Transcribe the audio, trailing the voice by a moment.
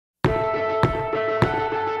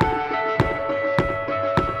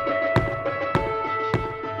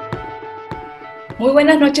Muy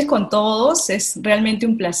buenas noches con todos. Es realmente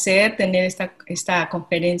un placer tener esta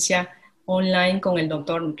conferencia online con el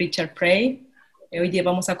doctor Richard Frye. Hoy día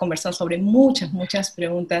vamos a conversar sobre muchas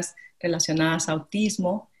preguntas relacionadas a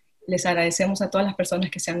autismo. Les agradecemos a todas las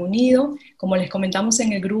personas que se han unido. Como les comentamos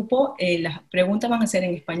en el grupo, las preguntas van a ser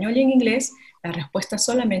en español y en inglés, las respuestas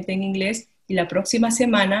solamente en inglés, y la próxima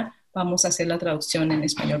semana vamos a hacer la traducción en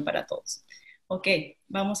español para todos. Ok,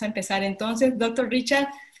 vamos a empezar entonces. Doctor Richard,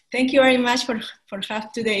 thank you very much for having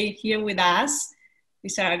today here with us.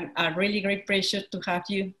 It's a really great pleasure to have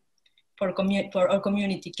you for our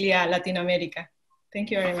community, CLIA Latin America.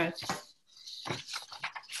 Thank you very much.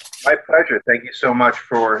 My pleasure. Thank you so much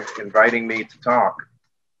for inviting me to talk.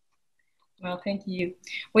 Well, thank you.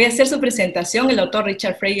 Voy a hacer su presentación. El doctor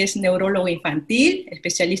Richard Frye es neurólogo infantil,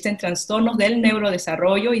 especialista en trastornos del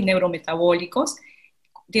neurodesarrollo y neurometabólicos.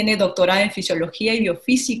 Tiene doctorado en fisiología y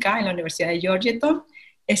biofísica en la Universidad de Georgetown.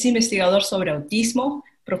 Es investigador sobre autismo,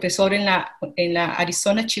 profesor en la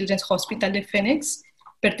Arizona Children's Hospital de Phoenix.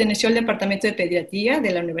 Perteneció al Departamento de Pediatría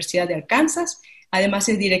de la Universidad de Arkansas. Además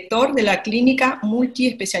es director de la clínica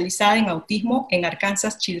multiespecializada en autismo en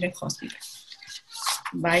Arkansas Children's Hospital.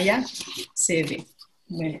 Vaya, se ve.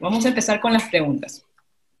 Bueno, vamos a empezar con las preguntas.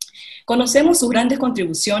 Conocemos sus grandes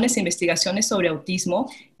contribuciones e investigaciones sobre autismo.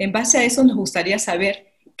 En base a eso nos gustaría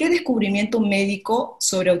saber qué descubrimiento médico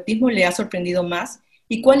sobre autismo le ha sorprendido más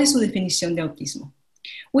y cuál es su definición de autismo.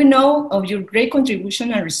 We know of your great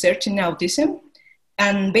contribution and research in autism,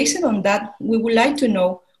 and based on that, we would like to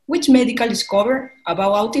know which medical discovery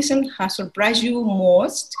about autism has surprised you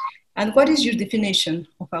most, and what is your definition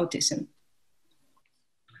of autism?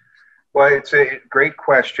 Well, it's a great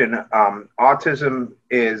question. Autism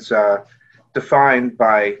is defined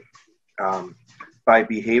by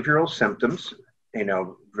behavioral symptoms,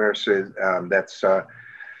 versus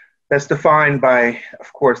that's defined by,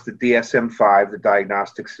 of course, the DSM-5, the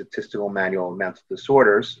Diagnostic Statistical Manual of Mental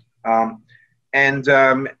Disorders, and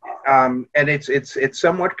it's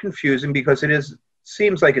somewhat confusing because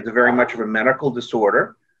seems like it's very much of a medical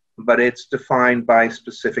disorder, but it's defined by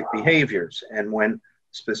specific behaviors, and when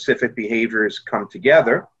specific behaviors come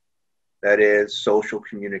together, that is social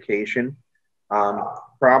communication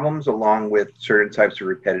problems, along with certain types of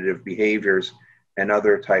repetitive behaviors and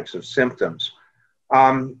other types of symptoms.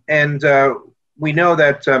 We know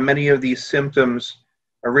that many of these symptoms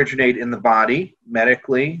originate in the body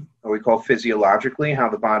medically, or we call physiologically, how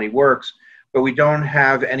the body works, but we don't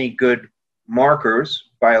have any good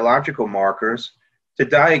markers, biological markers, to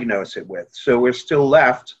diagnose it with. So we're still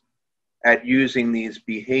left at using these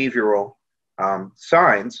behavioral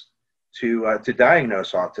signs to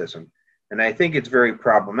diagnose autism. And I think it's very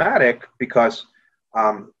problematic because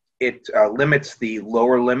it limits the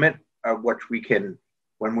lower limit of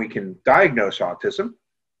when we can diagnose autism,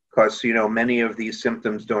 because many of these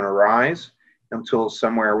symptoms don't arise until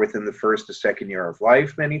somewhere within the first to second year of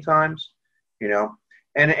life many times,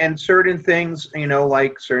 and certain things,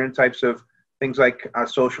 like certain types of things like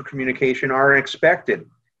social communication are expected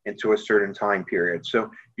into a certain time period. So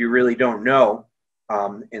you really don't know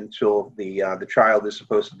until the child is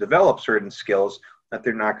supposed to develop certain skills that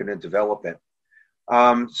they're not going to develop it.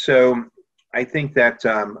 So I think that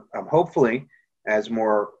hopefully, as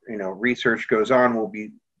more research goes on, we'll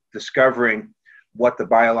be discovering what the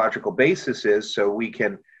biological basis is, so we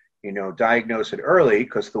can diagnose it early.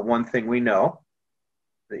 Because the one thing we know,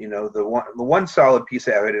 the one solid piece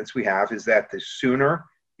of evidence we have is that the sooner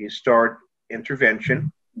you start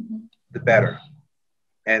intervention, the better.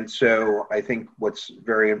 And so I think what's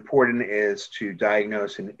very important is to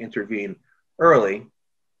diagnose and intervene early.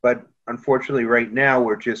 But unfortunately, right now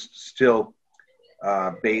we're just still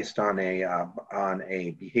based on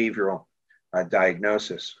a behavioral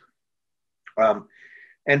diagnosis.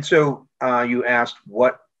 And so you asked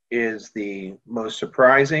what is the most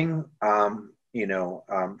surprising.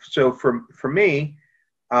 So for me,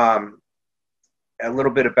 a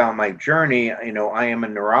little bit about my journey. I am a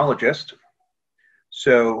neurologist,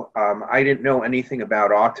 so I didn't know anything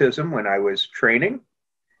about autism when I was training,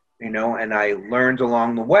 and I learned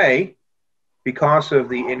along the way because of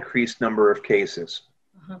the increased number of cases,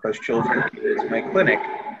 because children came into my clinic,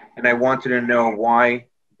 and I wanted to know why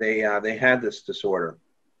they had this disorder.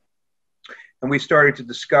 And we started to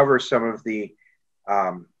discover some of the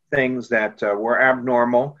things that were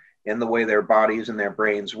abnormal in the way their bodies and their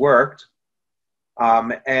brains worked.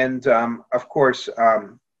 Of course,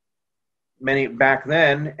 many back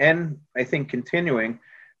then, and I think continuing,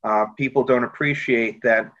 people don't appreciate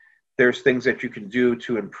that there's things that you can do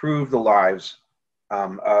to improve the lives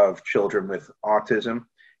of children with autism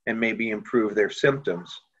and maybe improve their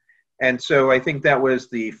symptoms. And so I think that was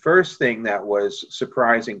the first thing that was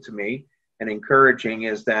surprising to me and encouraging,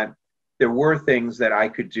 is that there were things that I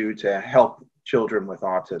could do to help children with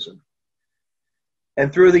autism.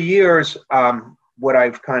 And through the years, what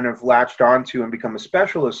I've kind of latched onto and become a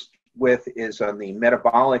specialist with is on the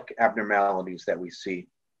metabolic abnormalities that we see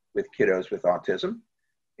with kiddos with autism.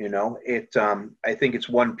 You know, I think it's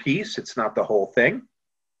one piece, it's not the whole thing.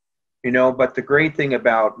 You know, but the great thing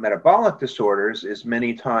about metabolic disorders is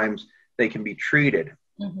many times they can be treated.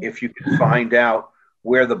 If you can find out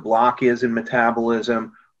where the block is in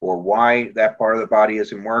metabolism or why that part of the body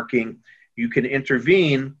isn't working, you can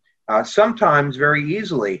intervene sometimes very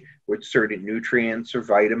easily with certain nutrients or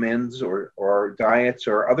vitamins or diets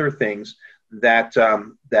or other things that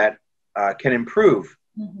can improve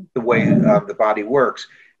the way the body works.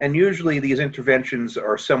 And usually these interventions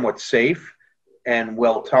are somewhat safe and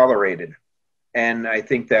well tolerated, and I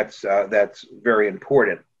think that's very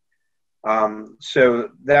important. So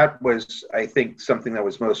that was, I think, something that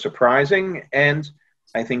was most surprising and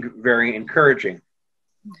I think very encouraging.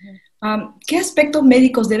 ¿Qué aspectos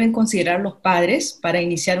médicos deben considerar los padres para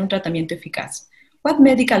iniciar un tratamiento eficaz? What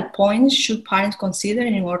medical points should parents consider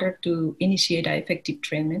in order to initiate an effective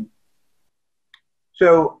treatment?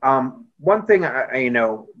 So one thing I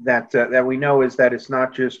know that we know is that it's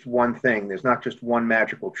not just one thing. There's not just one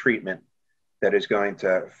magical treatment that is going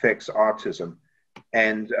to fix autism.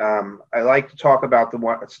 And I like to talk about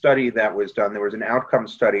the study that was done. There was an outcome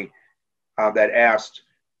study that asked,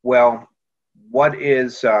 well, what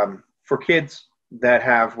is, for kids that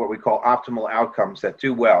have what we call optimal outcomes, that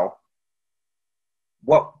do well,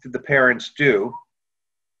 what did the parents do,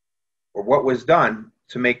 or what was done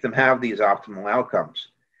to make them have these optimal outcomes?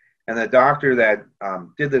 And the doctor that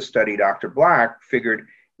did this study, Dr. Black, figured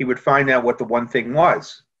he would find out what the one thing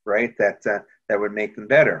was, right, that would make them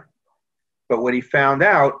better. But what he found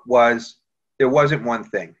out was there wasn't one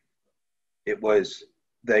thing. It was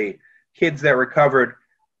the kids that recovered,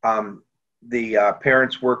 the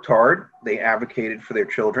parents worked hard, they advocated for their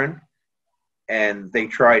children, and they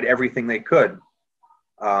tried everything they could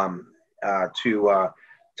to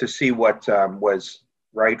see what was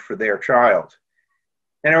right for their child.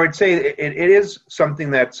 And I would say it is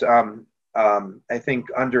something that's, I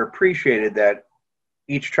think, underappreciated, that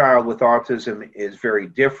each child with autism is very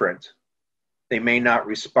different. They may not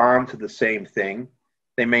respond to the same thing.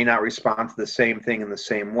 They may not respond to the same thing in the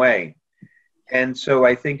same way. And so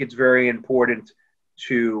I think it's very important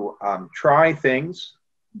to try things.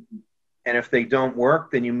 And if they don't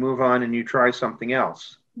work, then you move on and you try something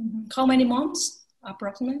else. How many months,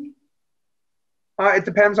 approximately? It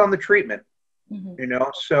depends on the treatment. You know,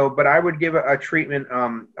 so, but I would give a treatment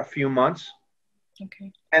a few months.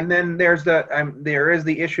 Okay. And then there is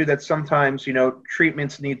the issue that sometimes, you know,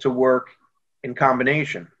 treatments need to work in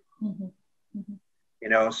combination. You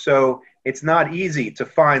know, so it's not easy to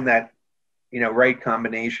find that, you know, right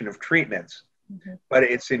combination of treatments. But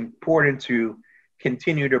it's important to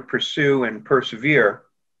continue to pursue and persevere.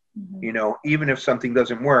 You know, even if something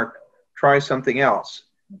doesn't work, try something else.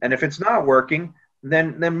 And if it's not working,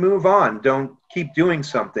 then move on. Don't keep doing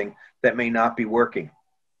something that may not be working.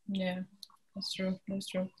 Yeah, that's true. That's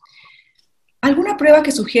true. ¿Alguna prueba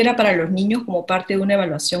que sugiera para los niños como parte de una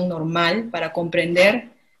evaluación normal para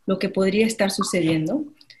comprender lo que podría estar sucediendo?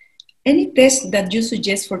 Any test that you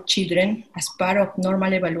suggest for children as part of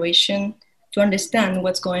normal evaluation to understand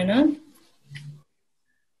what's going on?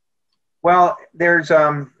 Well, there's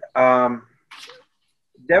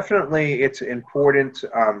definitely, it's important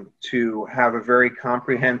to have a very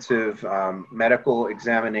comprehensive medical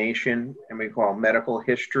examination, and we call medical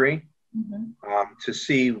history, to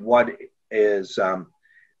see what is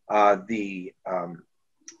the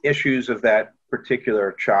issues of that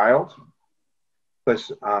particular child.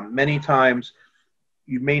 Because many times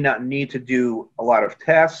you may not need to do a lot of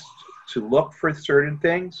tests to look for certain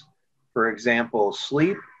things. For example,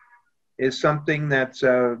 sleep is something that's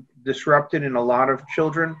disrupted in a lot of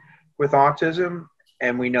children with autism,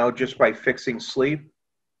 and we know just by fixing sleep,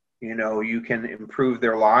 you know, you can improve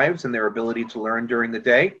their lives and their ability to learn during the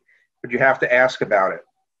day, but you have to ask about it.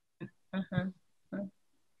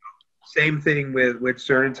 Same thing with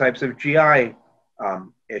certain types of GI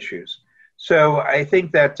issues. So I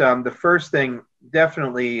think that the first thing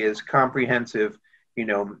definitely is comprehensive, you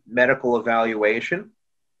know, medical evaluation.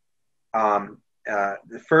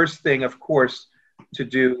 The first thing, of course, to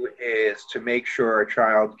do is to make sure a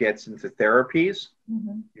child gets into therapies,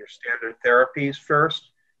 your standard therapies first,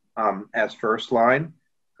 as first line,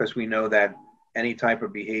 because we know that any type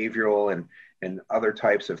of behavioral and other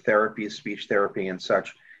types of therapies, speech therapy and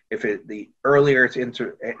such, the earlier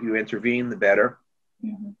you intervene, the better.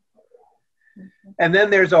 And then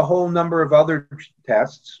there's a whole number of other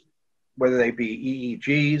tests, whether they be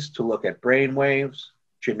EEGs to look at brain waves,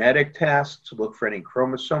 genetic tests to look for any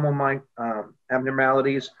chromosomal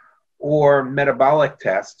abnormalities, or metabolic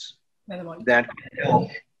tests that can help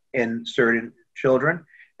in certain children,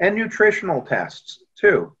 and nutritional tests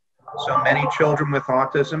too. So many children with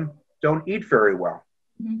autism don't eat very well,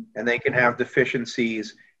 and they can have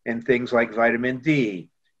deficiencies in things like vitamin D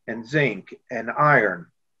and zinc and iron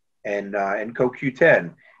and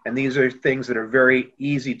CoQ10. And these are things that are very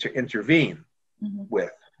easy to intervene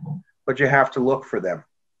with, but you have to look for them.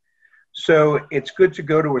 So it's good to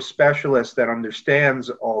go to a specialist that understands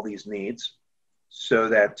all these needs so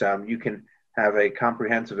that you can have a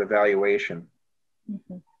comprehensive evaluation.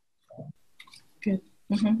 Good.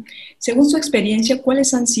 Según su experiencia,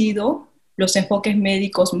 ¿cuáles han sido los enfoques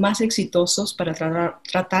médicos más exitosos para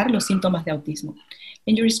tratar los síntomas de autismo?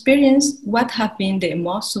 In your experience, what have been the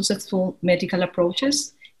most successful medical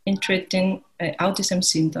approaches in treating autism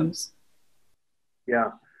symptoms?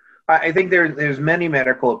 Yeah, I think there's many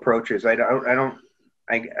medical approaches. I don't know.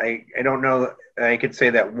 I could say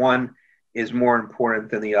that one is more important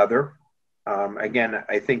than the other. Again,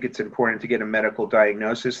 I think it's important to get a medical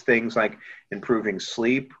diagnosis. Things like improving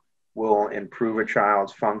sleep will improve a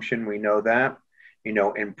child's function. We know that. You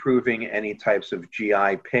know, improving any types of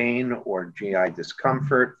GI pain or GI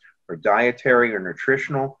discomfort or dietary or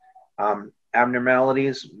nutritional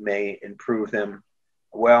abnormalities may improve them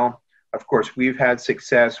well. Of course, we've had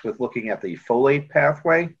success with looking at the folate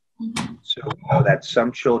pathway. So we know that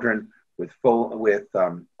some children with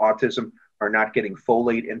autism are not getting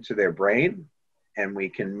folate into their brain, and we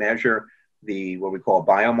can measure what we call a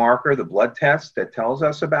biomarker, the blood test that tells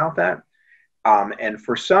us about that. And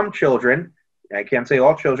for some children, I can't say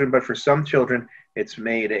all children, but for some children, it's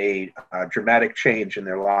made a dramatic change in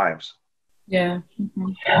their lives. Yeah.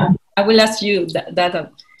 I will ask you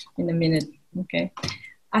that in a minute. Okay.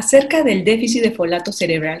 Acerca del déficit de folato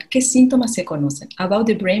cerebral, ¿qué síntomas se conocen? About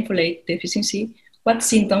the brain folate deficiency, what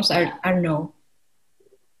symptoms are known?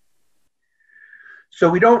 So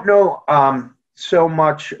we don't know so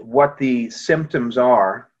much what the symptoms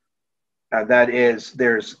are. That is,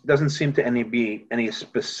 doesn't seem to be any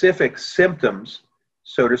specific symptoms,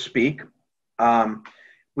 so to speak.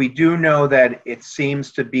 We do know that it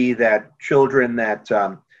seems to be that children that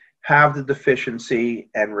have the deficiency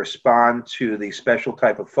and respond to the special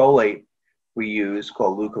type of folate we use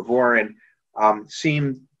called leucovorin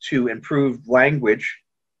seem to improve language.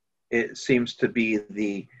 It seems to be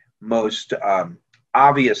the most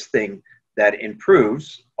obvious thing that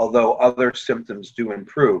improves, although other symptoms do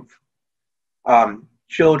improve.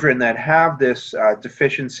 Children that have this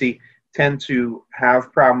deficiency tend to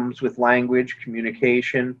have problems with language,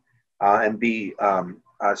 communication, and be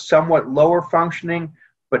somewhat lower functioning,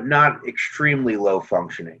 but not extremely low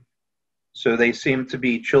functioning. So they seem to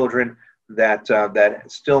be children that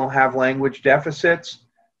still have language deficits,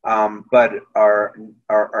 but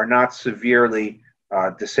are not severely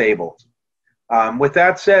disabled. With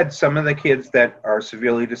that said, some of the kids that are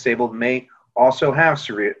severely disabled may also have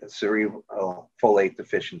cerebral folate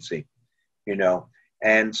deficiency, you know.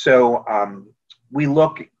 And so we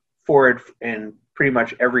look for it in pretty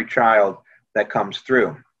much every child that comes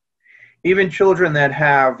through. Even children that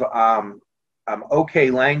have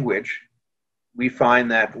okay language, we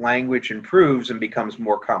find that language improves and becomes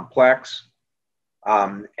more complex,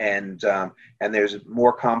 and there's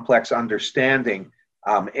more complex understanding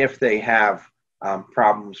if they have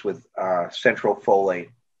problems with central folate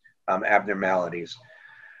abnormalities.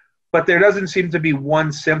 But there doesn't seem to be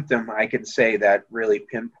one symptom I can say that really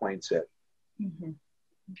pinpoints it.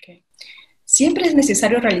 Okay. ¿Siempre es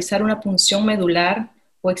necesario realizar una punción medular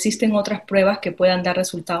o existen otras pruebas que puedan dar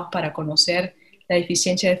resultados para conocer la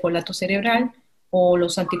deficiencia de folato cerebral o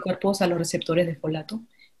los anticuerpos a los receptores de folato?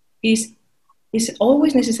 Is it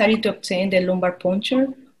always necessary to obtain the lumbar puncture,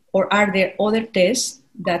 or are there other tests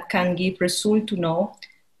that can give result to know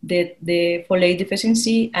the folate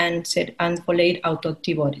deficiency and folate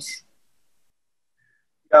autoantibodies?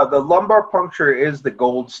 Yeah, the lumbar puncture is the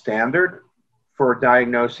gold standard for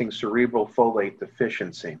diagnosing cerebral folate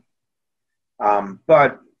deficiency.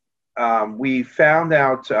 But we found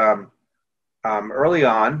out early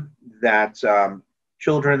on that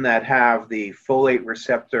children that have the folate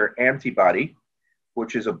receptor antibody,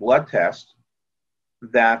 which is a blood test,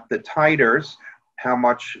 that the titers,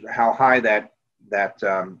 how high that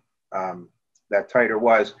titer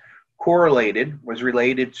was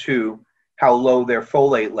related to how low their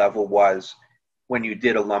folate level was when you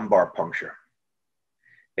did a lumbar puncture.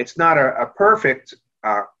 It's not a perfect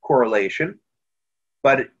correlation,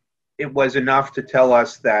 but it was enough to tell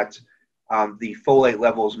us that the folate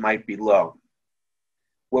levels might be low.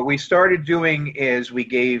 What we started doing is we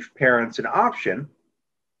gave parents an option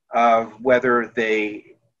of whether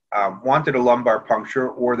they wanted a lumbar puncture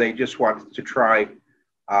or they just wanted to try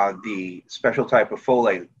the special type of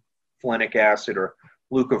folate, folinic acid or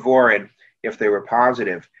leucovorin, if they were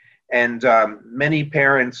positive. And many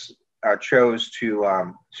parents chose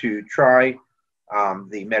to try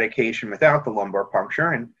the medication without the lumbar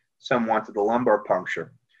puncture, and some wanted the lumbar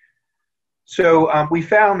puncture. So we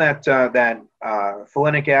found that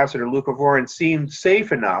folinic acid or leucovorin seemed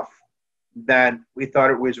safe enough that we thought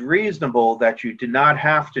it was reasonable that you did not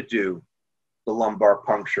have to do the lumbar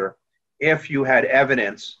puncture if you had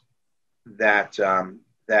evidence that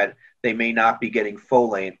that they may not be getting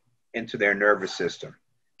folate into their nervous system.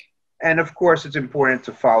 And of course, it's important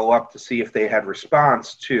to follow up to see if they had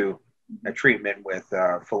response to a treatment with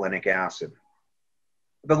folinic acid.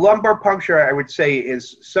 The lumbar puncture, I would say,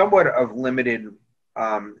 is somewhat of limited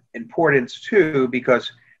importance too,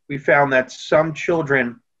 because we found that some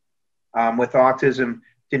children with autism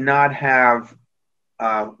did not have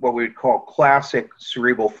what we would call classic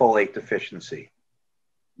cerebral folate deficiency.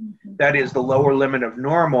 Mm-hmm. That is, the lower limit of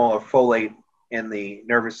normal of folate in the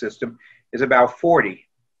nervous system is about 40.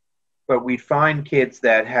 But we'd find kids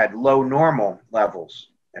that had low normal levels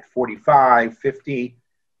at 45, 50,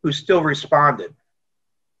 who still responded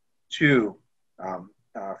to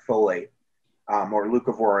folate or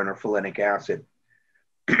leucovorin or folinic acid.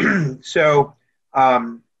 So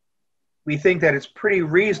we think that it's pretty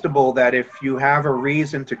reasonable that if you have a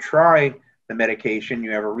reason to try the medication,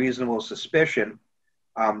 you have a reasonable suspicion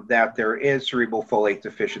that there is cerebral folate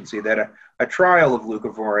deficiency, that a trial of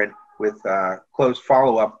leucovorin with close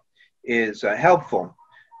follow-up is helpful.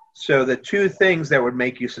 So the two things that would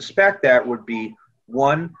make you suspect that would be,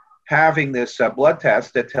 one, having this blood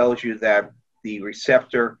test that tells you that the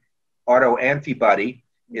receptor autoantibody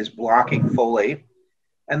is blocking folate.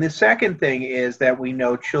 And the second thing is that we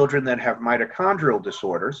know children that have mitochondrial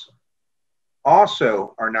disorders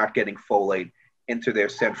also are not getting folate into their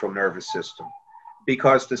central nervous system,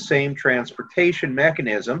 because the same transportation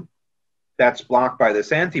mechanism that's blocked by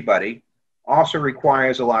this antibody also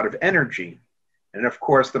requires a lot of energy. And of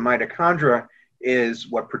course, the mitochondria is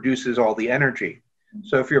what produces all the energy.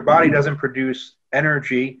 So if your body doesn't produce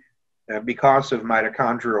energy because of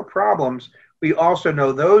mitochondrial problems, we also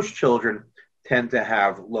know those children tend to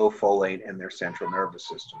have low folate in their central nervous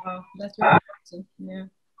system. Oh, that's really interesting. Yeah.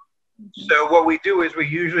 Mm-hmm. So what we do is we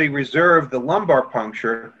usually reserve the lumbar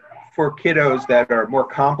puncture for kiddos that are more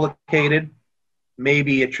complicated,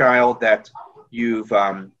 maybe a child that you've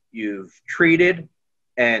treated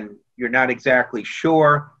and you're not exactly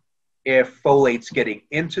sure if folate's getting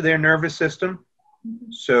into their nervous system.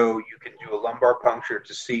 Mm-hmm. So you can do a lumbar puncture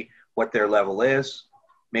to see what their level is.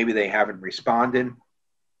 Maybe they haven't responded.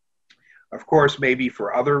 Of course, maybe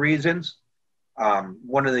for other reasons.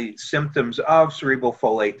 One of the symptoms of cerebral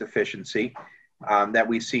folate deficiency that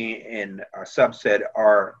we see in a subset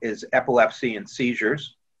is epilepsy and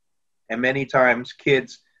seizures. And many times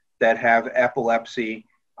kids that have epilepsy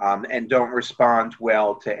and don't respond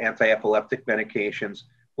well to anti-epileptic medications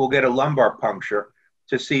will get a lumbar puncture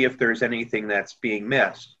to see if there's anything that's being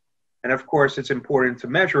missed. And of course, it's important to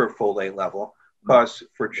measure a folate level, because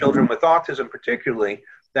for children with autism particularly,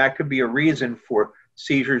 that could be a reason for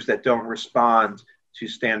seizures that don't respond to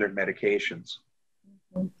standard medications.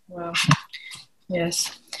 Wow.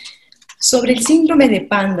 Yes. Sobre el síndrome de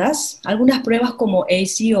pandas, algunas pruebas como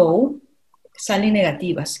ACO salen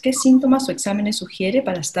negativas. ¿Qué síntomas o exámenes sugiere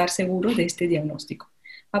para estar seguros de este diagnóstico?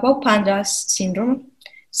 About pandas syndrome,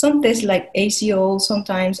 some tests like ACO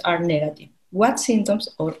sometimes are negative. What symptoms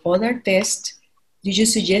or other tests do you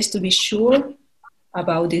suggest to be sure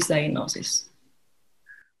about this diagnosis?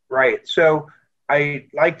 Right. So I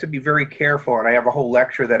like to be very careful, and I have a whole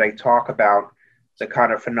lecture that I talk about the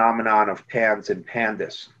kind of phenomenon of PANS and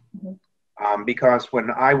PANDAS. Mm-hmm. Because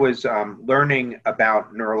when I was learning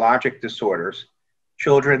about neurologic disorders,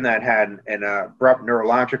 children that had an abrupt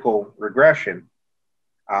neurological regression,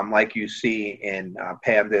 like you see in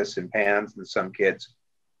PANDAS and PANS in some kids,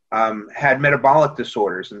 had metabolic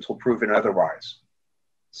disorders until proven otherwise.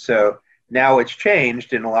 So now it's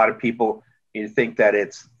changed, and a lot of people think that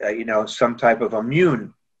it's some type of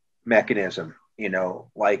immune mechanism,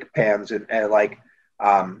 like PANS and like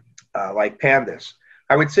PANDAS.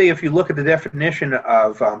 I would say if you look at the definition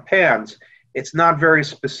of PANS, it's not very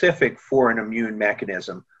specific for an immune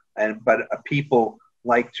mechanism, but people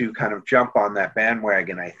like to kind of jump on that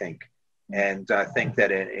bandwagon, I think, and think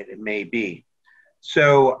that it may be.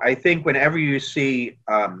 So I think whenever you see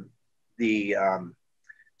the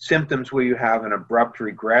symptoms where you have an abrupt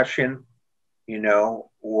regression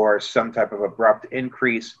or some type of abrupt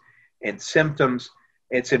increase in symptoms,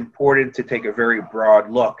 it's important to take a very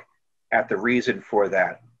broad look at the reason for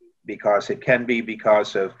that, because it can be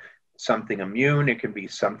because of something immune, it can be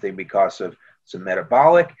something because of some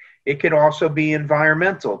metabolic, it could also be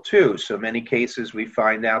environmental too. So many cases we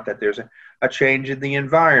find out that there's a change in the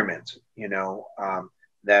environment,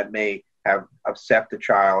 that may have upset the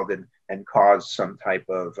child and cause some type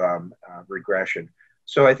of regression.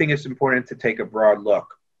 So I think it's important to take a broad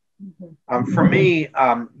look. For me,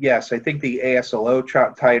 yes, I think the ASLO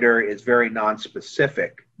titer is very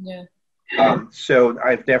nonspecific. Yeah. So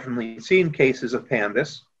I've definitely seen cases of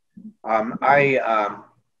PANDAS. I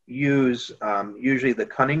use usually the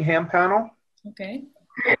Cunningham panel. Okay.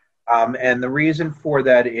 And the reason for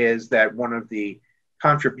that is that one of the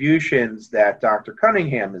contributions that Dr.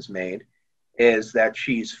 Cunningham has made is that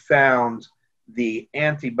she's found the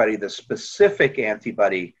antibody, the specific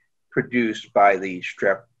antibody produced by the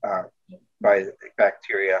strep, by the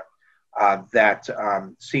bacteria that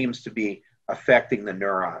seems to be affecting the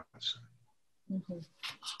neurons.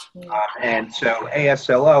 And so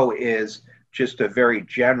ASLO is just a very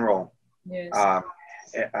general, Yes.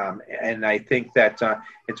 and I think that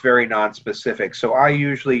it's very non-specific. So I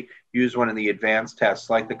usually use one of the advanced tests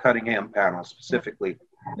like the Cunningham panel, specifically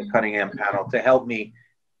the Cunningham panel, to help me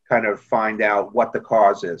kind of find out what the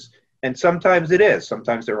cause is. And sometimes it is.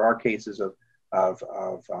 Sometimes there are cases of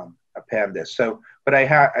PANDAS. So, but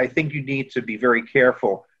I think you need to be very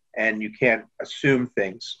careful, and you can't assume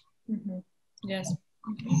things. Yes.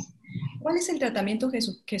 Okay. ¿Cuál es el tratamiento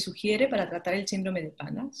que sugiere para tratar el síndrome de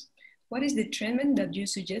PANDAS? What is the treatment that you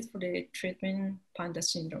suggest for the treatment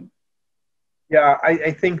PANDAS syndrome? Yeah,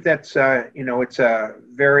 I think that's it's a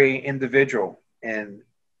very individual, and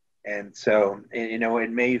so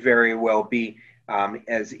it may very well be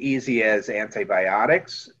as easy as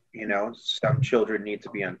antibiotics. Some children need to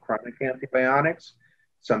be on chronic antibiotics.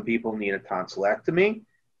 Some people need a tonsillectomy.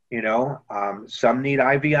 Some need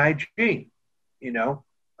IVIG.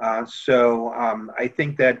 So I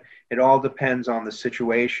think that it all depends on the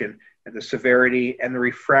situation and the severity and the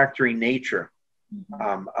refractory nature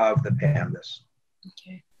of the PANDAS.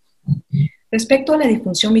 Okay. Respecto a la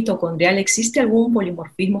disfunción mitocondrial, ¿existe algún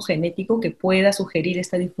polimorfismo genético que pueda sugerir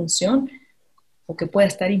esta disfunción o que pueda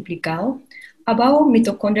estar implicado? About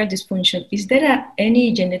mitochondrial dysfunction, is there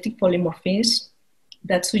any genetic polymorphism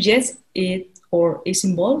that suggests it or is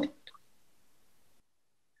involved?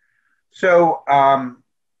 So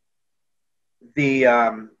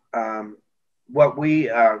what we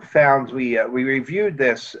found, we reviewed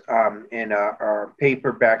this in our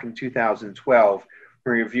paper back in 2012.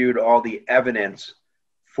 We reviewed all the evidence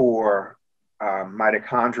for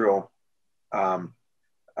mitochondrial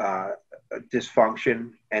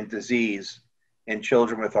dysfunction and disease in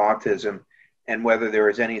children with autism, and whether there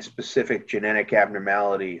was any specific genetic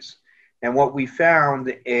abnormalities. And what we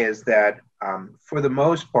found is that for the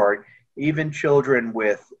most part, even children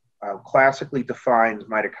with classically defined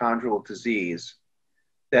mitochondrial disease,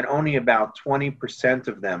 that only about 20%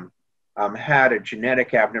 of them had a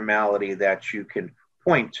genetic abnormality that you can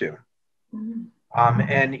point to.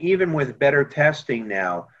 And even with better testing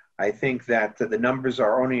now, I think that the numbers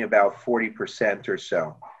are only about 40% or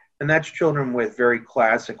so. And that's children with very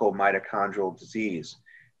classical mitochondrial disease.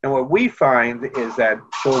 And what we find is that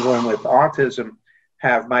children with autism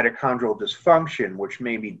have mitochondrial dysfunction, which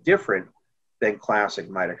may be different than classic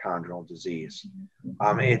mitochondrial disease.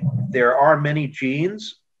 There are many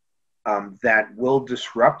genes that will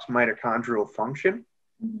disrupt mitochondrial function,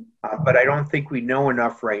 but I don't think we know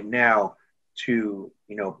enough right now to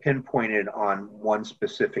pinpoint it on one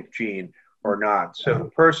specific gene or not.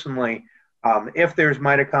 So personally, if there's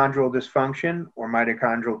mitochondrial dysfunction or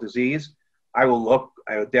mitochondrial disease, I will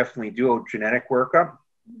definitely do a genetic workup.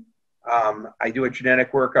 I do a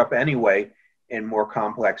genetic workup anyway in more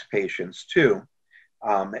complex patients too.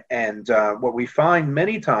 And what we find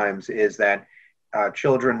many times is that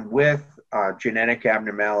children with genetic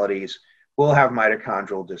abnormalities will have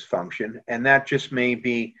mitochondrial dysfunction, and that just may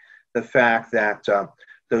be the fact that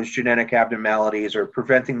those genetic abnormalities are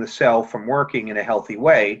preventing the cell from working in a healthy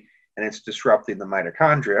way, and it's disrupting the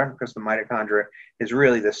mitochondria, because the mitochondria is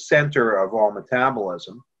really the center of all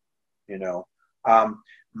metabolism,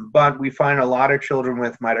 but we find a lot of children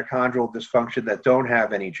with mitochondrial dysfunction that don't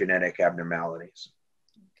have any genetic abnormalities.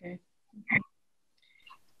 Okay.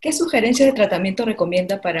 ¿Qué sugerencias de tratamiento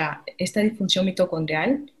recomienda para esta disfunción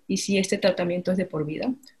mitocondrial? Y si este tratamiento es de por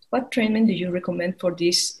vida. What treatment do you recommend for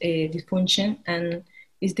this dysfunction? And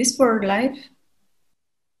is this for life?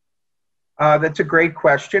 That's a great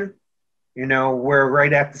question. We're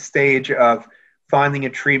right at the stage of finding a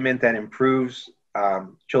treatment that improves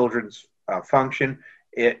children's function.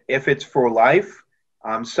 If it's for life,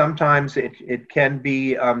 sometimes it can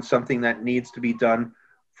be something that needs to be done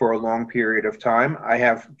for a long period of time. I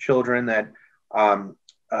have children that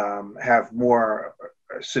have more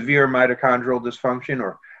severe mitochondrial dysfunction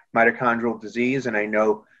or mitochondrial disease, and I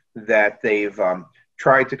know that they've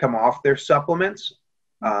tried to come off their supplements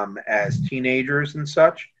as teenagers and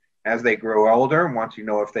such. As they grow older, want to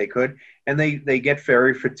know if they could, and they get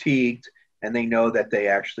very fatigued, and they know that they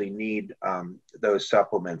actually need those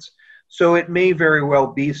supplements. So it may very well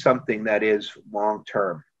be something that is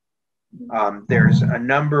long-term. There's a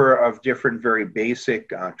number of different very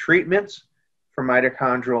basic treatments for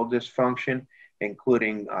mitochondrial dysfunction,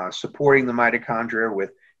 including supporting the mitochondria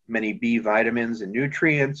with many B vitamins and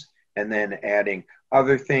nutrients, and then adding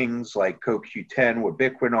other things like CoQ10,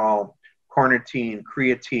 ubiquinol, carnitine,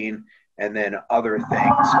 creatine, and then other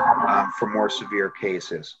things for more severe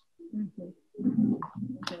cases.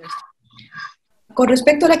 Con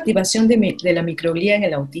respecto a la activación de la microglía en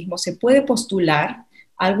el autismo, ¿se puede postular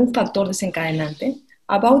algún factor desencadenante?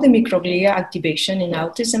 About the microglia activation in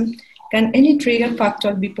autism, can any trigger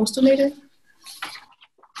factor be postulated?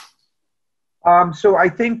 So I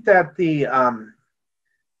think that the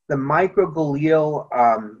microglial,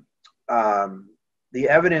 the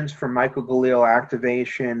evidence for microglial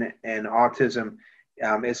activation in autism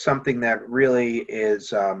is something that really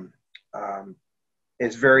is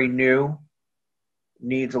very new,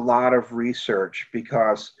 needs a lot of research,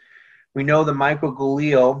 because we know the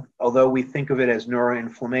microglial, although we think of it as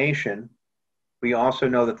neuroinflammation, we also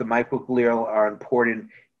know that the microglial are important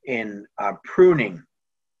in pruning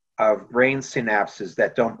of brain synapses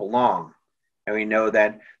that don't belong. And we know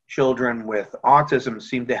that children with autism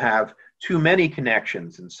seem to have too many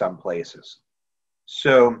connections in some places.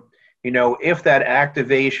 So, if that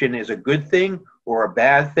activation is a good thing or a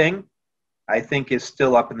bad thing, I think is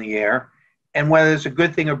still up in the air. And whether it's a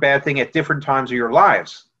good thing or bad thing at different times of your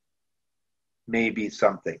lives may be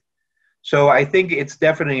something. So I think it's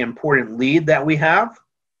definitely an important lead that we have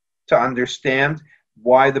to understand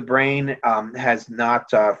why the brain has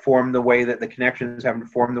not formed the way that the connections haven't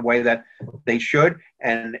formed the way that they should,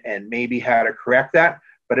 and maybe how to correct that.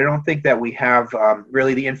 But I don't think that we have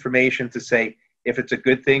really the information to say if it's a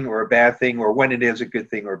good thing or a bad thing, or when it is a good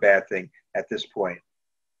thing or a bad thing at this point.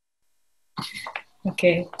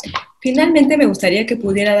 Ok. Finalmente, me gustaría que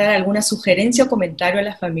pudiera dar alguna sugerencia o comentario a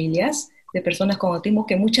las familias de personas con autismo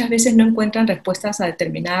que muchas veces no encuentran respuestas a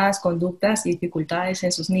determinadas conductas y dificultades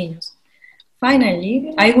en sus niños.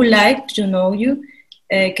 Finally, I would like to know you,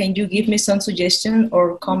 can you give me some suggestions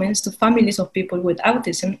or comments to families of people with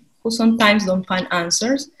autism who sometimes don't find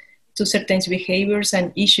answers to certain behaviors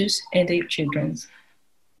and issues in their children?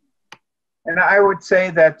 And I would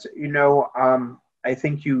say that, I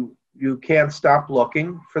think you can't stop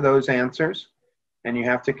looking for those answers, and you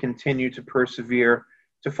have to continue to persevere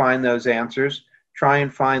to find those answers. Try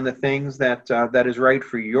and find the things that is right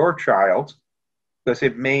for your child, because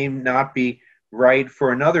it may not be right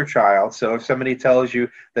for another child. So if somebody tells you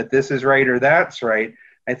that this is right or that's right,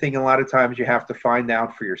 I think a lot of times you have to find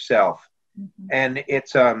out for yourself. Mm-hmm. And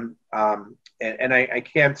it's and I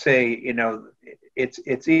can't say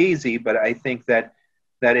it's easy, but I think that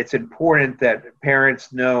it's important that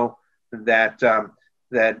parents know that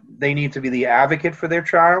that they need to be the advocate for their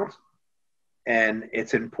child, and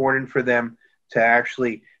it's important for them to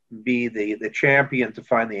actually be the champion to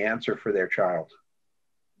find the answer for their child.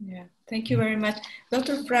 Yeah, thank you very much,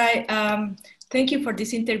 Dr. Frye. Thank you for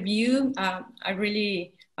this interview. I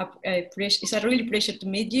really appreciate. It's a really pleasure to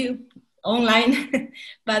meet you online,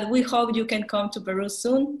 but we hope you can come to Peru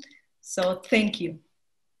soon. So thank you.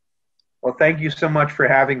 Well, thank you so much for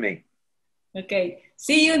having me. Okay,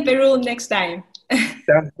 see you in Peru next time.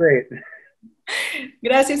 Sounds great.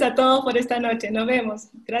 Gracias a todos por esta noche. Nos vemos.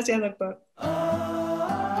 Gracias, doctor.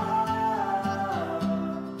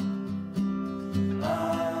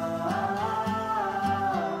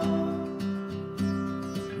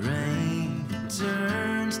 Rain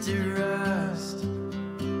turns to rust,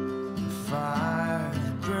 fire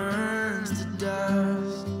burns to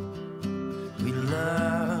dust. We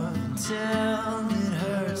love until